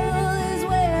soul is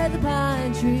where the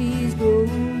pine trees grow.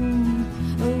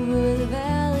 Over the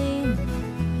valley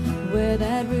where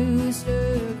that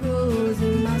rooster crows,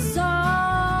 and my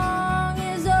song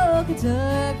is oh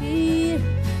Kentucky,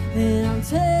 and I'm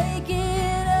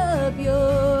taking up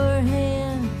your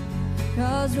hand,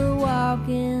 'cause we're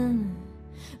walking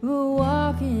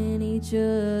each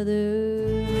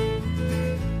other.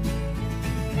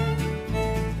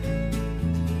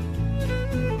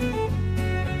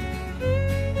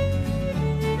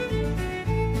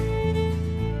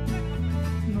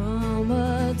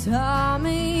 Mama taught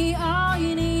me all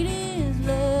you need is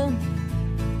love.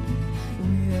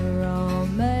 We're all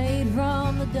made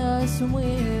from the dust and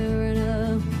we're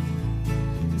enough.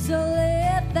 So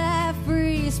let that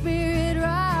free spirit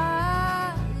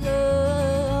rise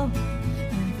up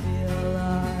and fill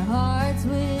our hearts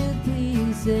with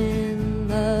peace and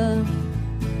love.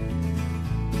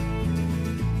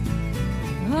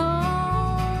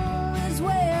 Home is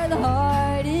where the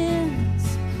heart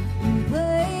is, and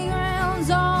playgrounds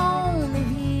on the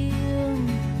hill,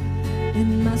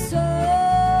 and my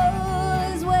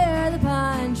soul is where the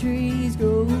pine trees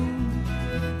grow.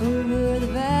 Over the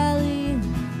valley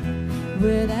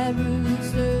where that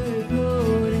rooster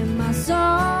crowed, and my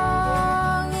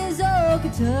song is oh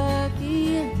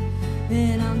Kentucky,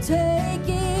 and I'm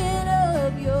taking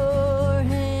up your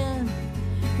hand,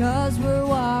 'cause we're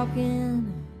walking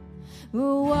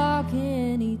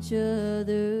each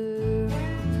other.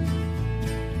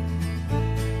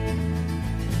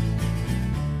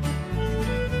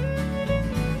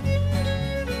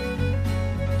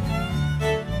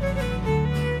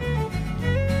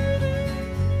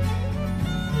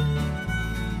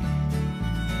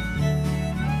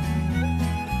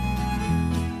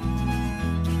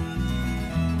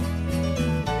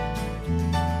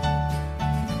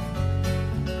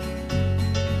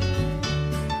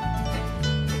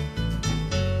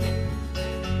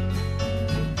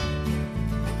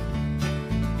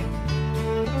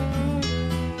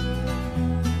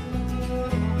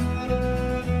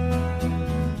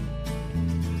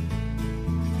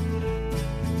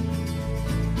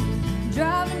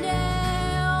 Driving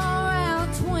down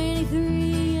Route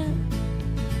 23,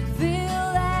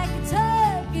 feel that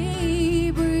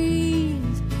Kentucky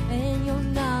breeze, and you're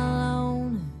not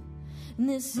alone. And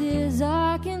this is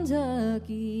our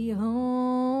Kentucky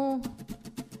home.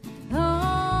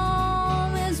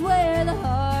 Home is where the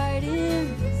heart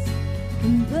is,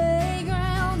 and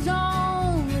playgrounds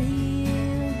on the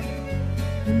hill,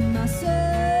 and my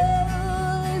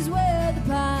soul is where the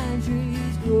pine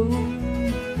trees grow.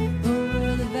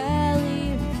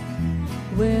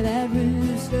 Where that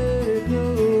rooster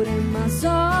crowed, and my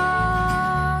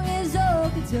song is oh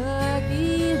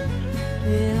Kentucky,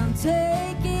 and I'm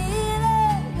taking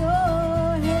up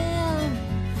your hand,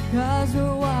 'cause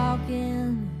we're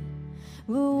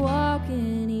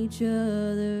walking each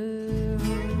other,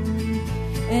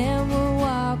 and we're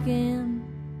walking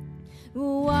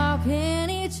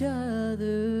each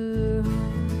other.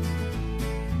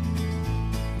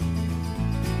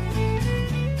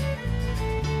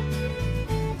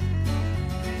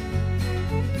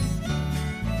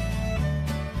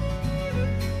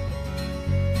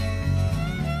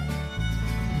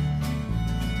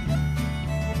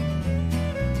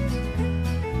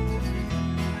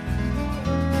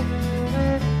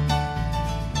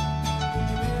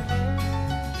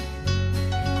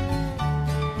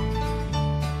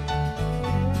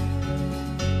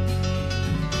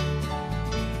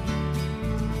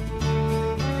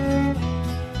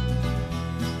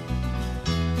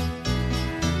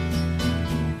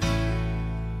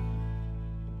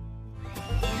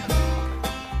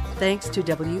 Thanks to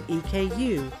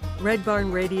WEKU, Red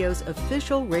Barn Radio's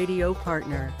official radio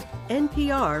partner,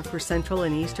 NPR for Central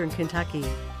and Eastern Kentucky.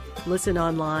 Listen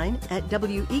online at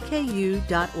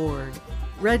weku.org.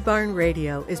 Red Barn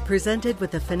Radio is presented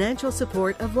with the financial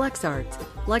support of LexArts,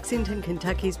 Lexington,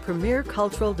 Kentucky's premier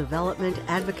cultural development,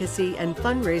 advocacy, and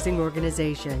fundraising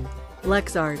organization.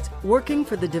 LexArts, working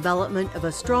for the development of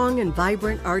a strong and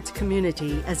vibrant arts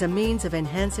community as a means of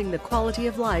enhancing the quality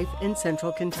of life in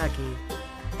Central Kentucky.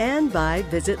 And by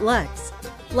Visit Lex,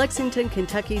 Lexington,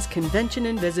 Kentucky's Convention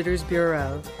and Visitors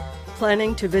Bureau.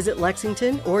 Planning to visit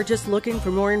Lexington or just looking for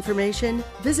more information?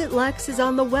 Visit Lex is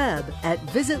on the web at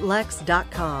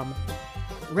visitlex.com.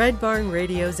 Red Barn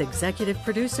Radio's executive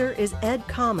producer is Ed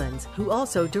Commons, who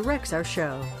also directs our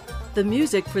show. The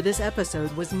music for this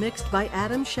episode was mixed by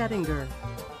Adam Schettinger.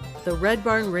 The Red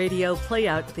Barn Radio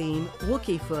playout theme,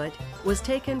 Wookie Foot, was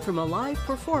taken from a live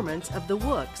performance of the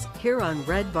Wooks here on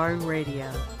Red Barn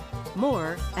Radio.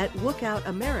 More at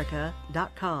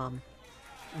wookoutamerica.com.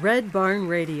 Red Barn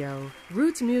Radio,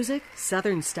 roots music,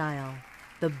 Southern style.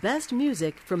 The best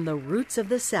music from the roots of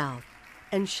the South,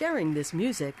 and sharing this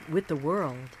music with the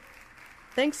world.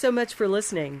 Thanks so much for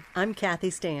listening. I'm Kathy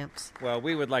Stamps. Well,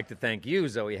 we would like to thank you,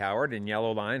 Zoe Howard and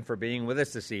Yellow Line, for being with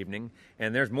us this evening.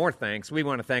 And there's more thanks. We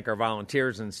want to thank our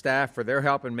volunteers and staff for their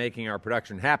help in making our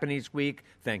production happen each week.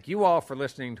 Thank you all for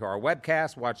listening to our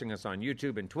webcast, watching us on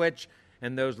YouTube and Twitch,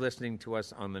 and those listening to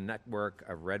us on the network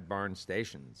of Red Barn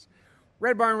stations.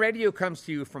 Red Barn Radio comes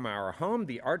to you from our home,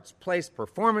 the Arts Place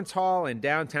Performance Hall in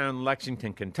downtown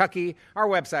Lexington, Kentucky. Our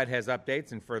website has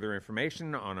updates and further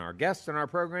information on our guests and our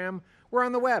program. We're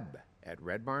on the web at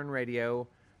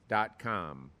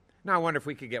redbarnradio.com. Now, I wonder if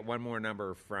we could get one more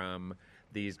number from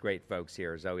these great folks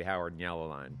here, Zoe Howard and Yellow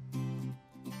Line.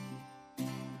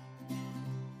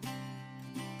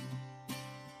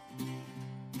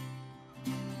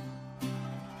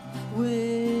 Well,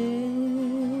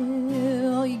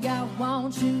 you got one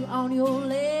shoe on your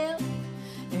left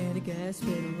and a gas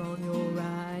pedal on your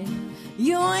right.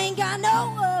 You ain't got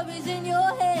no worries in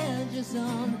your head, just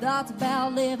some thoughts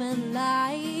about living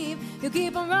life. You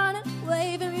keep on running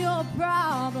away from your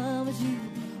problems, you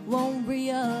won't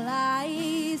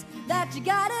realize that you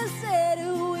got a set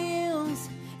of wheels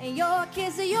and your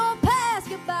kiss of your past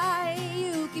goodbye.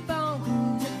 You keep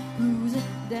on cruising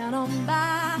down on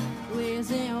by,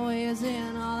 wasting all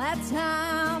that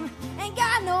time. Ain't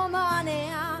got no money,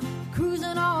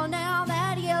 cruising on down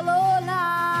that yellow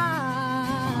line.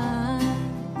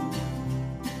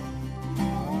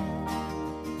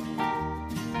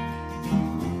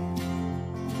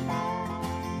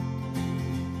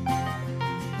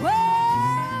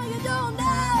 Well, you don't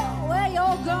know where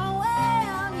you're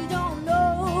going, you don't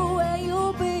know where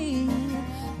you'll be,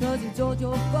 'cause you told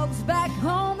your folks back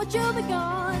home that you'll be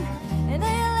gone, and they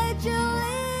let you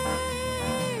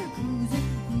leave.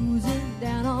 Cruising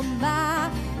down on by,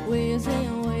 wasting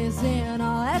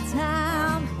all that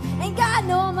time. Ain't got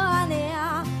no money,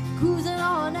 cruising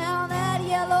on down that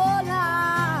yellow line.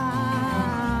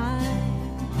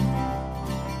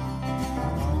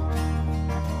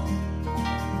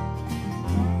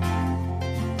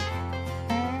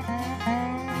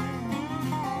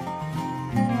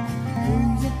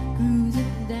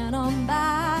 Cruising down on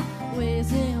by,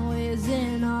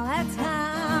 wasting all that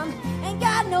time. Ain't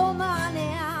got no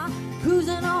money,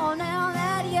 cruising on down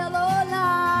that yellow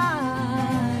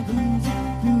line.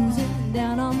 Cruising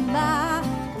down on by,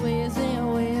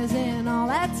 wasting all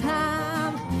that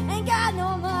time. Ain't got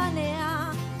no money,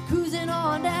 cruising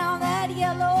on down that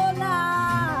yellow line.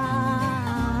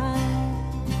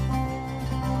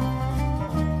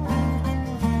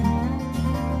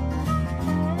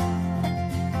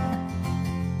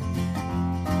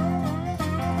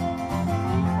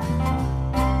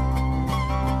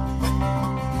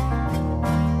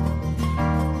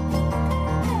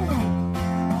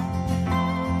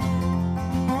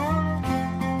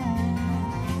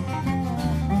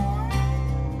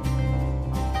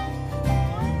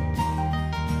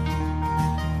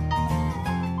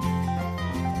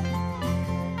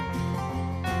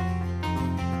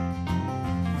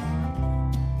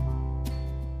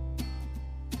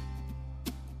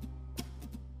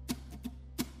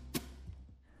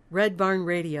 Red Barn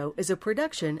Radio is a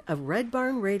production of Red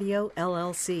Barn Radio,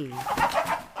 LLC.